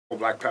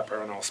black pepper,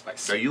 and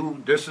allspice. Now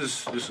this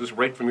is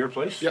right from your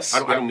place? Yes. I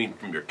don't mean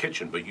from your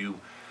kitchen, but you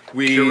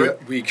We cure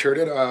it? we cured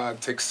it.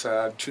 It takes 2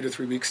 to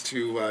 3 weeks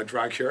to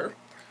dry cure.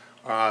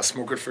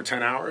 Smoke it for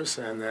 10 hours,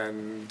 and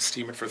then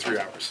steam it for 3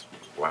 hours.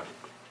 Wow.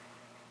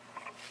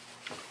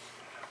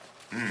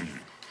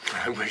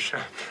 I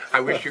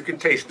wish you could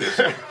taste this.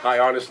 I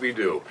honestly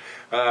do.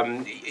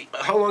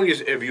 How long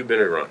have you been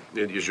around?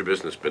 Has your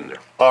business been there?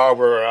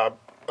 We're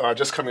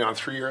just coming on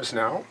 3 years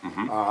now.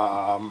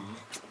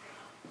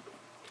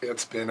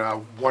 It's been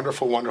a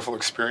wonderful, wonderful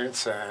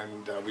experience,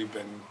 and we've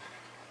been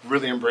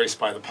really embraced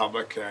by the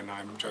public, and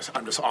I'm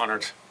just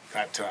honored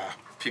that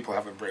people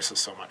have embraced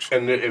us so much.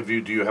 And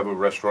do you have a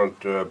restaurant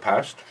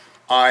past?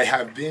 I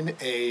have been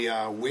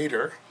a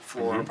waiter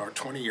for about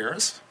 20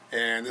 years.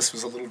 And this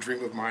was a little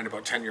dream of mine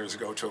about 10 years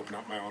ago to open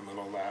up my own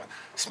little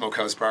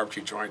smokehouse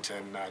barbecue joint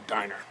and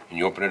diner. And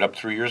you opened it up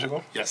 3 years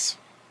ago? Yes.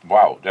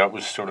 Wow, that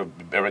was sort of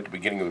at the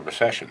beginning of the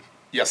recession.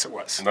 Yes, it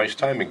was. Nice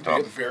timing,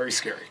 Tom. Very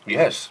scary.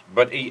 Yes,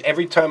 but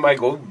every time I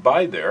go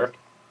by there,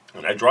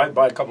 and I drive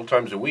by a couple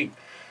times a week,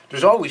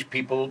 there's always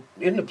people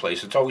in the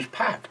place. It's always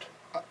packed.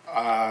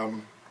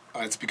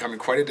 It's becoming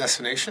quite a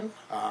destination.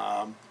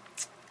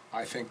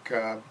 I think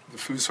the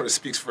food sort of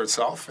speaks for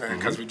itself, and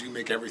because we do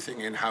make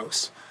everything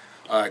in-house.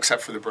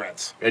 Except for the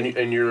breads.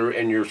 And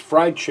your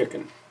fried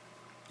chicken.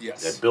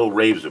 Yes. That Bill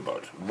raves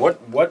about.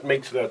 What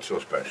makes that so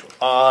special?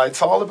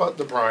 It's all about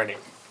the brining.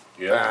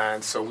 Yeah.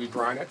 And so we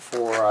brine it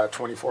for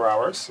 24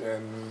 hours.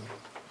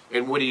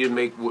 And what do you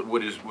make?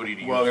 What do you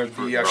use? Well, there's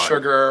for the brine?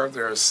 sugar.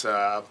 There's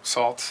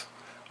salt.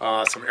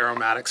 Some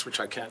aromatics, which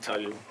I can't tell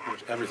you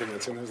everything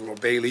that's in there. There's a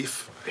little bay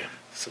leaf. Yeah.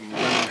 Some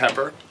lemon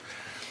pepper.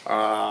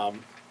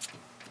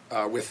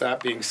 With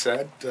that being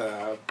said.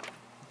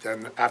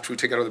 Then after we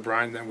take it out of the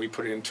brine, then we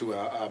put it into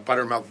a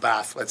buttermilk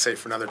bath, let's say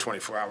for another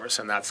 24 hours,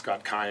 and that's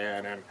got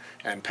cayenne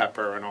and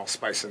pepper and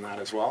allspice in that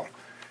as well.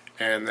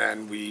 And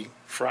then we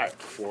fry it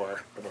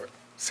for about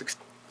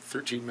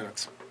 13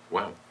 minutes.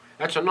 Wow.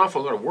 That's an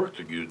awful lot of work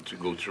to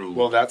go through.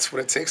 Well, that's what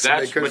it takes to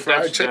make good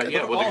fried chicken.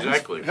 Yeah, well,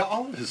 exactly.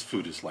 All of his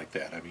food is like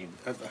that. I mean,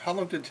 how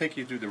long did it take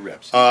you to do the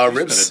ribs?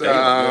 Ribs,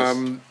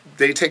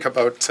 they take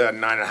about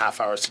 9.5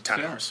 hours to 10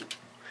 hours.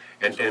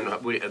 And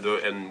what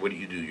do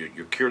you do?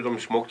 You cure them,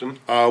 smoke them?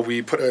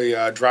 We put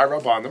a dry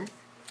rub on them.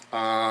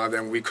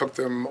 Then we cook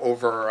them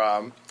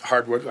over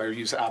hardwood. I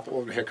use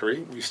apple and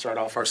hickory. We start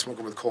off our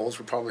smoker with coals.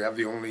 We probably have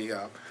the only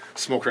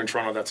smoker in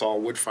Toronto that's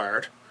all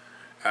wood-fired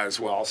as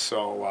well.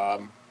 So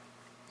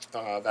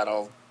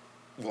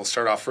we'll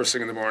start off first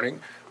thing in the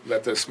morning,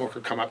 let the smoker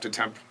come up to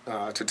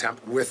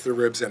temp with the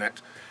ribs in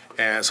it.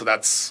 And so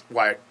that's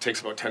why it takes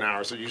about 10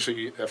 hours. So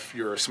usually if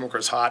your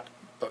smoker's hot,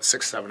 about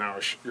 6-7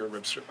 hours, your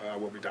ribs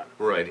will be done.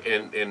 Right,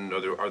 and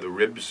are the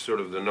ribs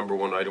sort of the number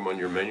one item on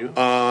your menu?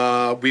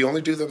 We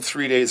only do them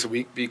 3 days a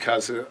week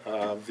because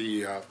of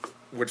the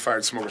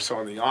wood-fired smoker. So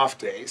on the off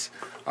days,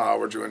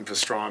 we're doing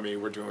pastrami,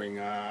 we're doing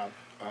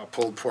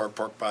pulled pork,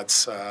 pork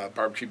butts,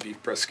 barbecue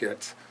beef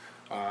brisket.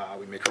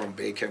 We make our own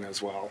bacon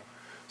as well.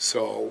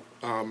 So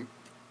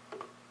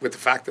with the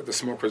fact that the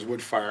smoker is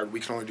wood-fired, we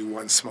can only do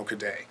one smoke a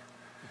day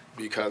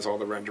because all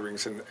the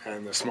renderings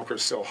and the smoker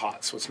is still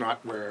hot. So it's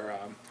not where...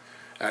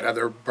 at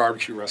other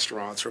barbecue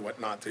restaurants or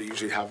whatnot, they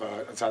usually have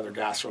it's either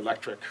gas or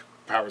electric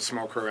powered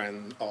smoker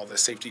and all the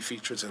safety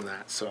features in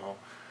that. So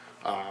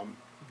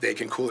they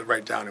can cool it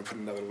right down and put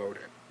another load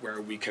in,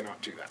 where we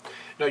cannot do that.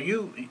 Now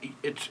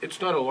it's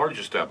not a large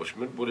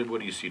establishment. What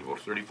do you see? About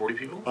 30, 40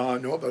 people?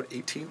 No, about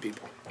 18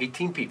 people.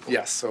 18 people?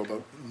 Yes, so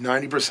about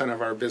 90%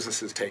 of our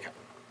business is takeout.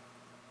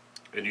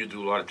 And you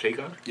do a lot of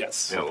takeout?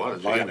 Yes. Yeah, a lot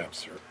of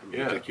lineups are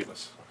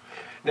ridiculous.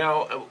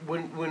 Now,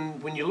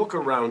 when you look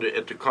around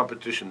at the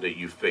competition that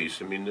you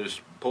face, I mean,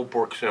 these pulled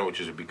pork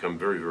sandwiches have become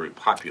very, very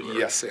popular.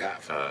 Yes, they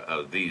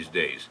have. These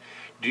days.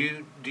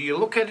 Do you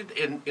look at it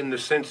in the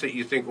sense that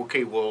you think,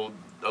 okay, well,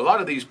 a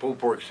lot of these pulled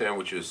pork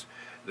sandwiches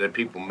that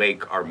people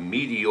make are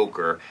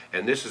mediocre,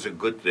 and this is a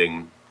good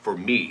thing for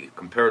me,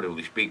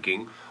 comparatively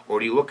speaking?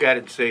 Or do you look at it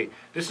and say,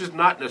 this is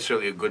not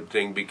necessarily a good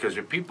thing, because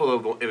if people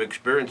have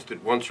experienced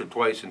it once or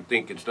twice and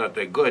think it's not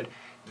that good,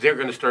 they're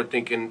going to start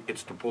thinking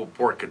it's the pulled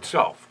pork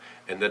itself,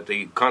 and that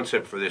the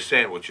concept for this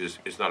sandwich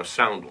is not a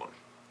sound one?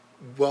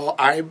 Well,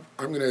 I'm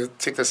going to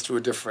take this to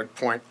a different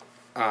point.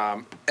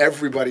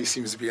 Everybody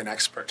seems to be an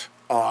expert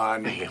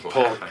on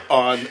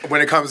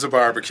when it comes to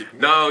barbecue.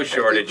 No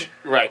shortage.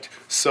 Right.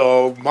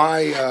 So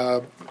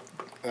my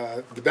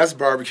the best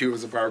barbecue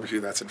is a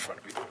barbecue that's in front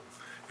of me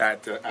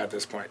at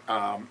this point.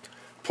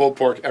 Pulled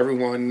pork,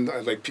 everyone,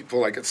 people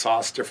like it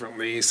sauced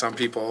differently. Some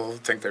people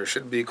think there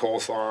should be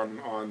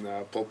coleslaw on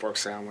the pulled pork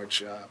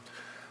sandwich.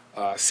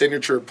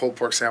 Signature pulled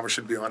pork sandwich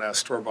should be on a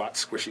store-bought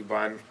squishy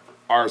bun.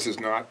 Ours is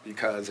not,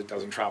 because it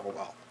doesn't travel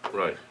well.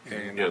 Right.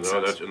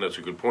 That's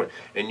a good point.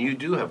 And you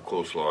do have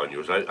coleslaw on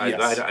yours.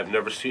 Yes. I've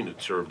never seen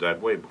it served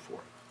that way before.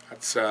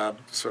 That's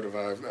sort of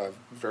a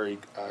very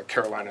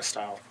Carolina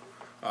style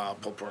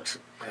pulled porks.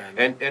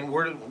 And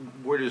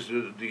where does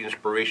the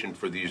inspiration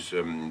for these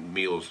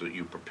meals that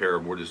you prepare,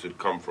 where does it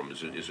come from?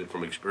 Is it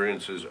from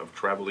experiences of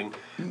traveling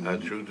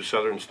through the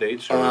southern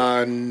states?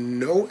 Or?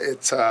 No,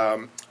 it's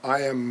I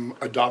am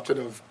adopted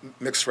of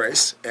mixed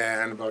race,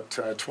 and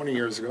about 20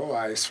 years ago,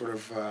 I sort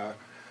of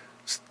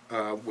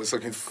was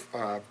looking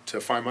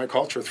to find my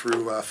culture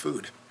through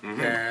food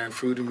and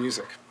food and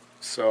music.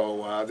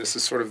 So this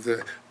is sort of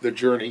the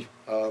journey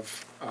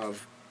of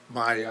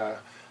my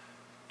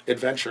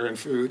adventure in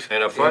food.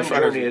 And a fun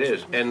journey it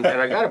is. And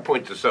I got to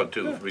point this out,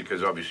 too,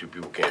 because obviously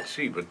people can't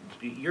see, but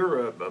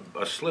you're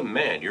a slim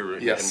man. You're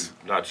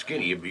not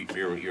skinny.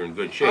 You're in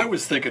good shape. I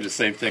was thinking the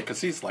same thing,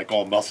 because he's like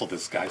all muscle,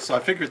 this guy. So I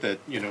figured that,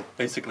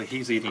 basically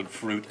he's eating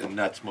fruit and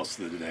nuts most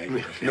of the day.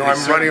 No,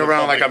 I'm running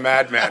around like a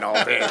madman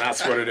all day.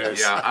 That's what it is.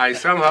 Yeah, I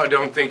somehow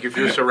don't think if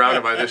you're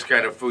surrounded by this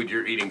kind of food,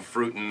 you're eating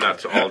fruit and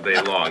nuts all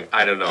day long.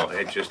 I don't know.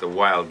 It's just a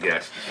wild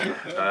guess.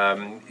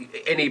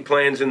 Any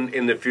plans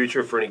in the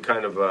future for any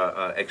kind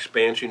of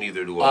expansion,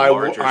 either to a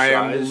larger size? I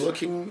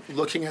am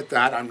looking at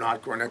that. I'm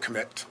not going to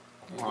commit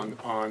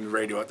on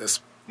radio at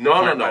this No,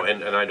 point.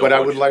 and I don't. But I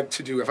would like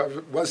to do, if I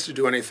was to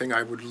do anything,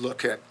 I would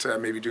look at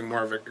maybe doing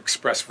more of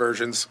express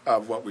versions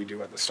of what we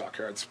do at the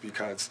Stockyards,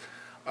 because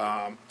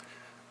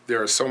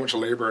there is so much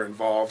labor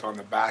involved on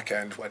the back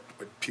end, what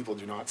people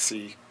do not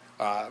see.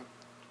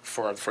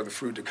 For the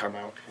food to come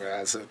out,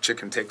 whereas a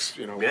chicken takes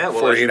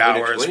 48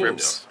 hours.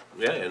 Ribs.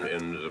 Yeah,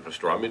 and the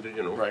pastrami,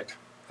 Right.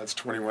 That's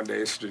 21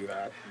 days to do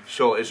that.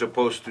 So as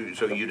opposed to,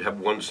 you'd have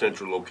one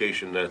central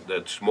location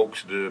that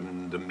smokes the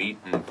meat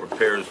and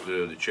prepares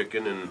the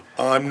chicken and...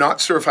 I'm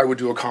not sure if I would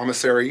do a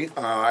commissary.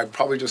 I'd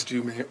probably just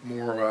do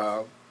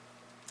more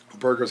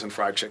burgers and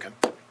fried chicken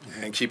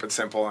and keep it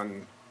simple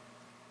and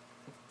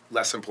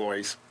less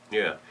employees.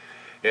 Yeah.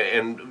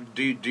 And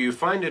do you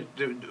find it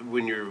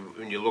when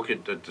you look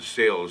at the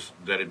sales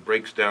that it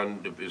breaks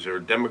down? Is there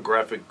a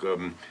demographic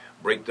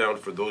breakdown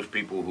for those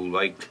people who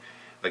like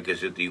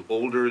is it the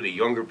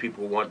younger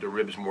people want the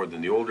ribs more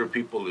than the older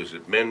people? Is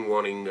it men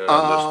wanting the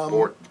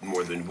sport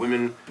more than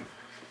women?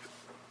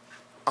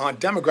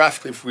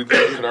 Demographically, if we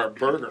look at our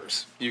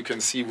burgers, you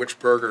can see which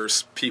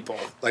burgers people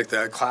like.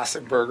 The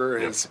classic burger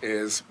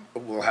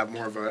will have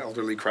more of an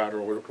elderly crowd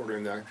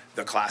ordering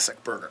the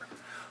classic burger.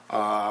 We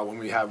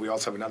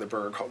also have another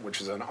burger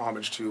which is an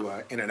homage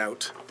to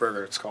In-N-Out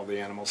burger. It's called the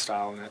Animal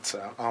Style, and it's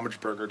a homage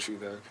burger to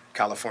the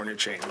California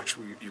chain, which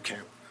you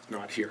can't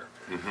not hear.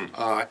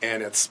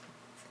 And it's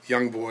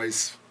young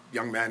boys,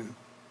 young men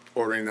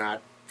ordering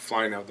that,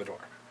 flying out the door.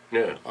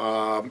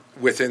 Yeah.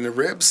 Within the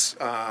ribs,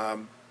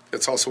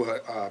 it's also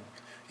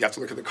you have to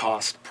look at the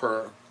cost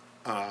per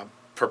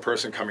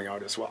person coming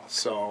out as well.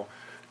 So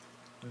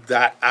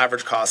that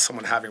average cost,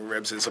 someone having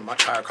ribs, is a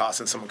much higher cost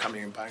than someone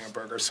coming and buying a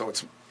burger. So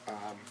it's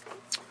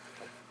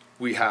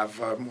we have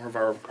more of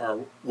our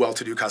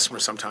well-to-do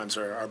customers sometimes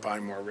are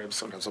buying more ribs.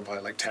 Sometimes they'll buy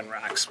like 10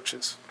 racks, which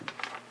is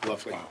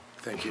lovely. Wow.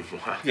 Thank you.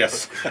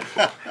 Yes.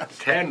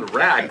 10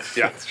 racks.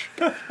 Yeah.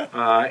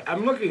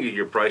 I'm looking at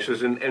your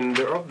prices, and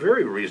they're all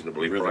very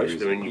reasonably priced.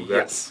 Reasonable. I mean, you've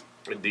got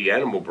the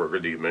animal burger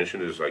that you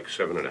mentioned is like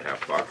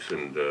 $7.50,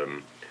 and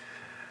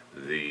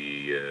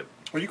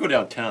Well, you go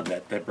downtown,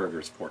 that burger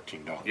is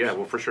 $14. Yeah,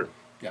 well, for sure.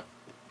 Yeah.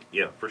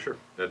 Yeah, for sure.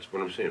 That's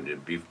what I'm saying. The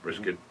beef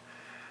brisket.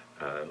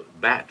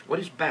 Bat. What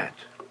is bat?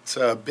 It's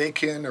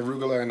bacon,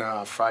 arugula, and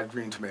a fried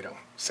green tomato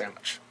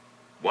sandwich.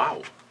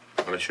 Wow.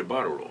 On a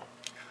ciabatta roll.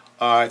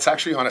 It's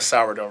actually on a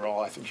sourdough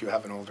roll. I think you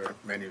have an older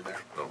menu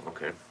there. Oh,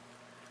 okay.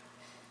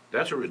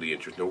 That's a really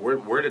interesting.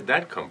 Where did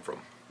that come from?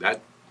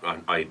 That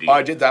idea?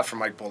 I did that for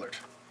Mike Bullard,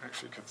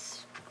 actually,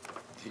 because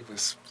he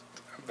was.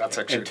 That's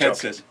actually. And Ted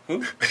says,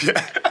 "Who?"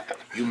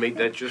 You made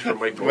that just for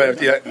Mike Bullard?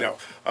 Well, yeah,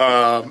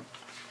 no.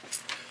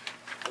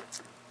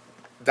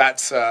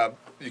 That's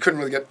you couldn't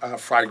really get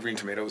fried green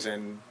tomatoes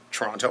in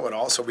Toronto at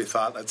all, so we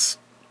thought let's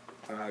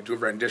do a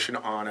rendition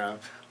on a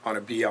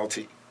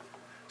BLT.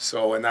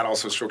 So, and that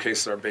also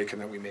showcases our bacon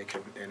that we make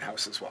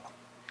in-house as well.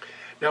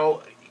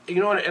 Now,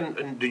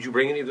 and did you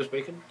bring any of this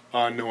bacon?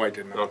 No, I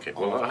didn't. Okay,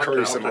 well, I'll have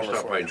to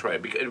stop by and try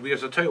it.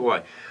 Because I'll tell you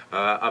why.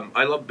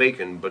 I love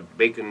bacon, but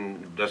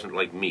bacon doesn't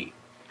like me.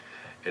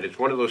 And it's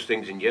one of those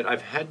things, and yet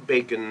I've had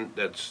bacon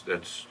that's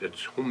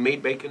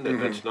homemade bacon,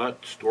 that's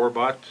not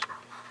store-bought,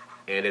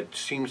 and it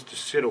seems to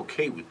sit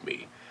okay with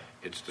me.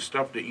 It's the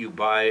stuff that you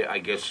buy, I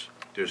guess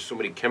there's so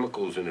many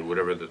chemicals in it,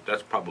 whatever,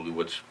 that's probably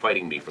what's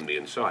fighting me from the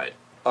inside.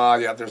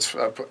 Yeah, there's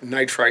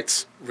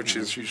nitrites, which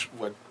is usually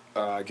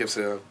what gives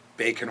a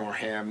bacon or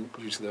ham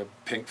usually the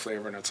pink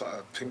flavor, and it's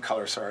a pink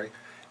color,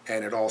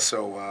 and it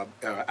also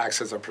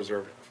acts as a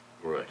preservative.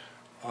 Right.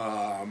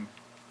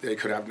 They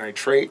could have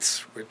nitrates,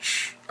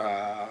 which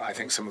I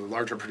think some of the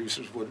larger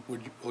producers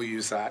will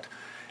use that.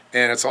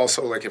 And it's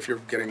also like if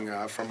you're getting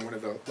from one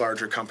of the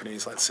larger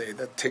companies, let's say,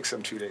 that takes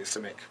them 2 days to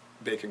make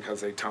bacon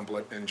because they tumble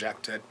it,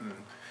 inject it,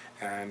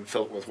 and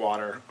fill it with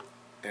water.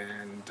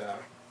 And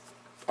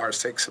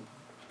ours takes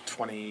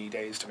 20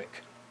 days to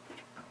make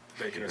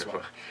bacon as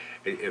well.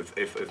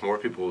 If more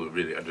people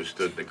really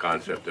understood the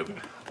concept of,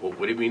 well,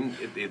 what do you mean?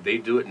 They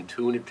do it in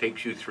 2 and it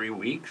takes you 3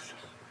 weeks?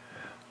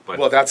 But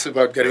Well, that's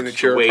about getting the that's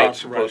cure the way prop-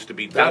 it's supposed right. to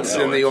be done. That's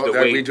though. in the That's old,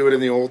 way- we do it in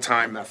the old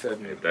time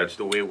method. That's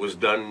the way it was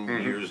done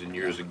years and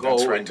years ago,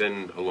 That's right. and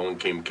then along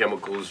came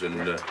chemicals and.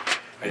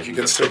 Like you and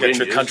can still get your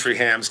syringes. country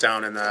hams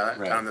down in the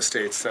Right. down in the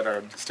States that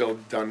are still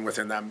done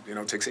within them. You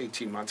know, it takes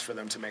 18 months for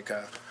them to make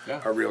a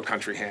real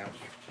country ham.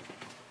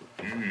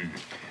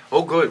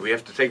 Oh, good. We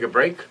have to take a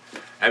break.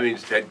 That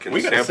means Ted can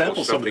We gotta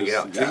sample sample some of something this.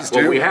 else. Yeah. Please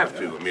Well, do. we have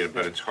to. I mean,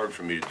 but it's hard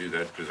for me to do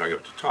that because I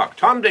got to talk.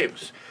 Tom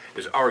Davis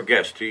is our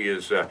guest. He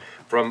is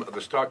from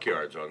the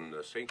Stockyards on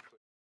St.